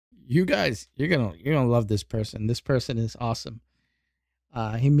you guys, you're gonna love this person. This person is awesome.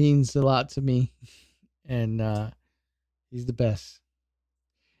 He means a lot to me, and he's the best.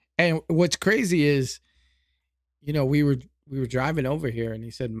 And what's crazy is, we were driving over here, and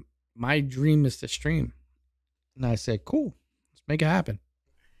he said, "My dream is to stream," and I said, "Cool, let's make it happen."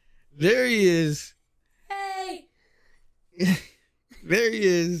 There he is. Hey. There he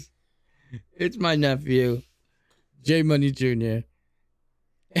is. It's my nephew, J Money Jr.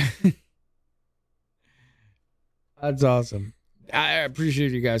 That's awesome. I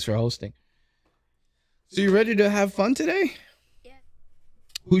appreciate you guys for hosting. So you ready to have fun today? Yeah.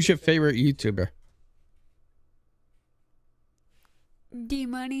 Who's your favorite YouTuber? D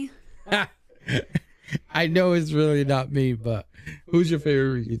Money. I know it's really not me, but who's your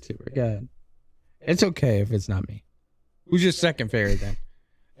favorite YouTuber? Go ahead. It's okay if it's not me. Who's your second favorite then?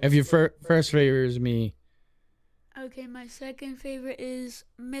 If your first favorite is me. Okay, my second favorite is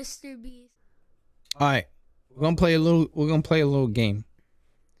Mr. Beast. All right. We're gonna play a little game.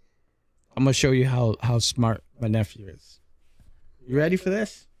 I'm gonna show you how smart my nephew is. You ready for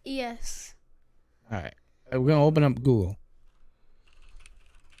this? Yes. All right. We're gonna open up Google.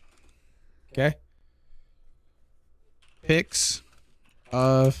 Okay. Pics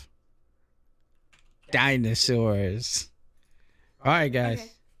of dinosaurs. All right, guys.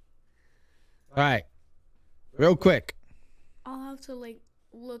 Okay. All right. Real quick. I'll have to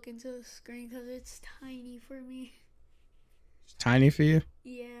look into the screen because it's tiny for me. It's tiny for you.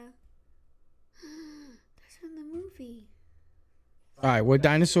 Yeah. That's in the movie. All right. What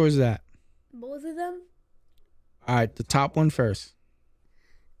dinosaur is that? Both of them? All right. The top one first.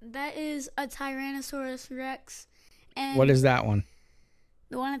 That is a Tyrannosaurus Rex. And What is that one?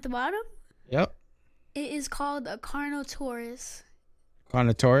 the one at the bottom? Yep. It is called a Carnotaurus.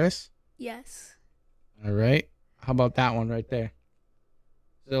 Carnotaurus. Yes. All right. How about that one right there?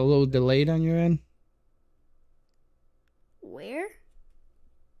 Is it a little delayed on your end? Where?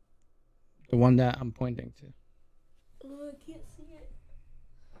 The one that I'm pointing to. Oh, I can't see it.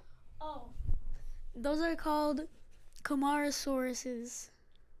 Oh. Those are called Camarosauruses.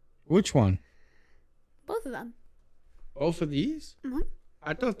 Which one? Both of them. Both of these? Mm-hmm.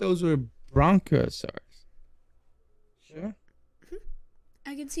 I thought those were bronchosaurs. Sure.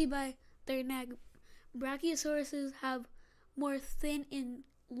 I can see by their neck. Brachiosauruses have more thin and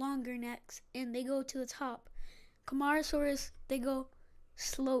longer necks, and they go to the top. Camarasaurus, they go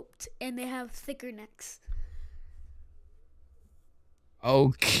sloped, and they have thicker necks.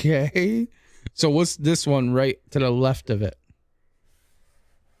 Okay. So what's this one right to the left of it?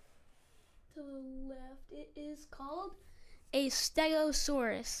 To the left, it is called a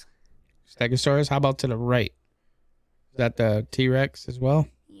Stegosaurus. Stegosaurus? How about to the right? Is that the T-Rex as well?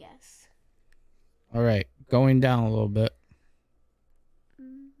 Yes. All right. Going down a little bit.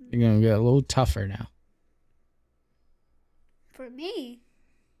 You're going to get a little tougher now. For me?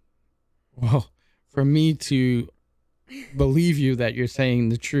 Well, for me to believe you that you're saying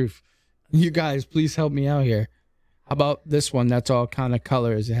the truth. You guys, please help me out here. How about this one that's all kind of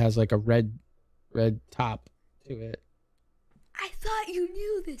colors? It has like a red top to it. I thought you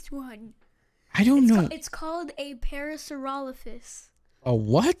knew this one. I don't know. It's called a Parasaurolophus. A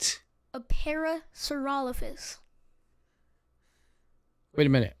what? A Parasaurolophus. Wait a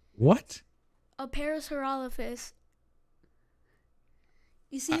minute. What? A Parasaurolophus.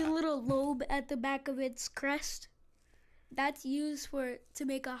 You see a little lobe at the back of its crest? That's used to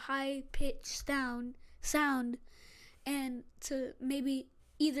make a high-pitched sound and to maybe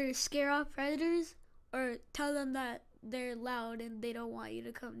either scare off predators or tell them that they're loud and they don't want you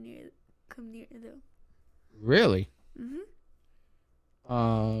to come near them. Really? Mm-hmm.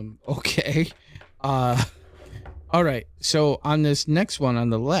 Okay. All right. So on this next one on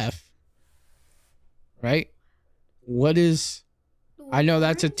the left, right? What is... I know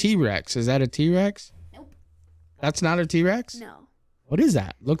that's a T-Rex. Is that a T-Rex? Nope. That's not a T-Rex? No. What is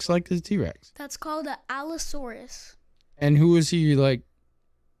that? Looks like a T-Rex. That's called an Allosaurus. And who is he, like,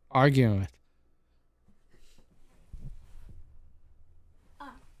 arguing with?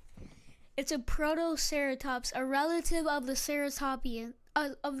 It's a Protoceratops, a relative of the Ceratopsians.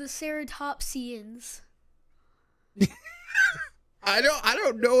 I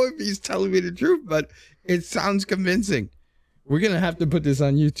don't know if he's telling me the truth, but it sounds convincing. We're gonna have to put this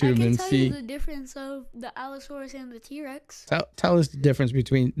on YouTube I can and tell see. you the difference of the Allosaurus and the T-Rex. Tell us the difference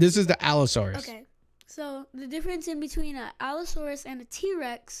between. This is the Allosaurus. Okay, so the difference in between an Allosaurus and a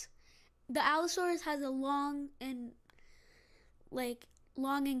T-Rex, the Allosaurus has a long and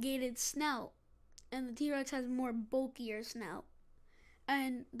gated snout, and the T-Rex has a more bulkier snout.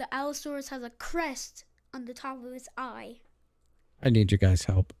 And the Allosaurus has a crest on the top of its eye. I need your guys'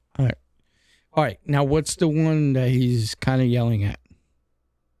 help. All right. All right. Now, what's the one that he's kind of yelling at?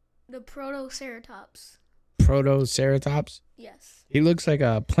 The Protoceratops. Protoceratops? Yes. He looks like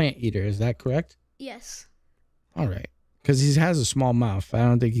a plant eater. Is that correct? Yes. All right. Because he has a small mouth. I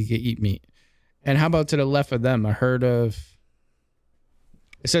don't think he can eat meat. And how about to the left of them, a herd of...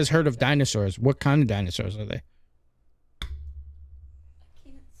 It says herd of dinosaurs. What kind of dinosaurs are they? I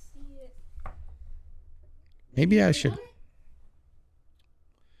can't see it. Maybe I should...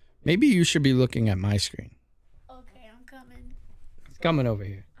 Maybe you should be looking at my screen. Okay, I'm coming. He's coming over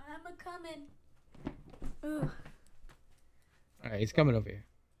here. I'm a-coming. Ugh. All right, he's coming over here.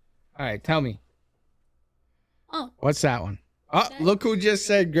 All right, tell me. Oh. What's that one? Oh, look who just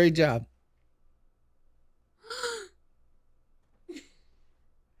said great job.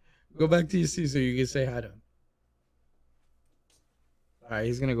 Go back to your seat so you can say hi to him. All right,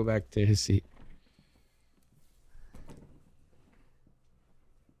 he's going to go back to his seat.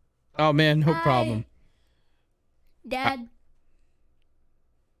 Oh, man, no Hi. problem. Dad.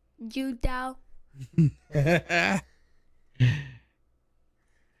 Ju Dao.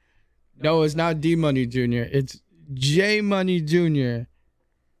 No, it's not D Money Jr. It's J Money Jr.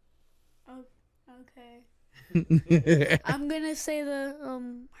 Oh, okay. I'm gonna say the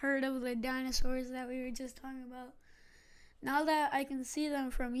herd of the dinosaurs that we were just talking about. Now that I can see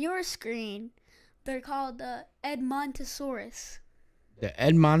them from your screen, they're called the Edmontosaurus. The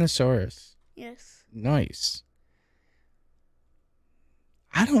Edmontosaurus. Yes. Nice.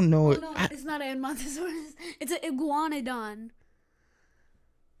 I don't know. Oh, no, it's not an Edmontosaurus. It's an iguanodon.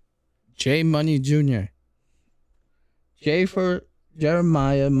 J Money Jr. J for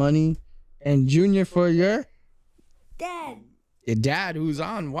Jeremiah Money and Junior for your Dad. dad who's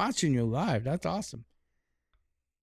on watching you live. That's awesome.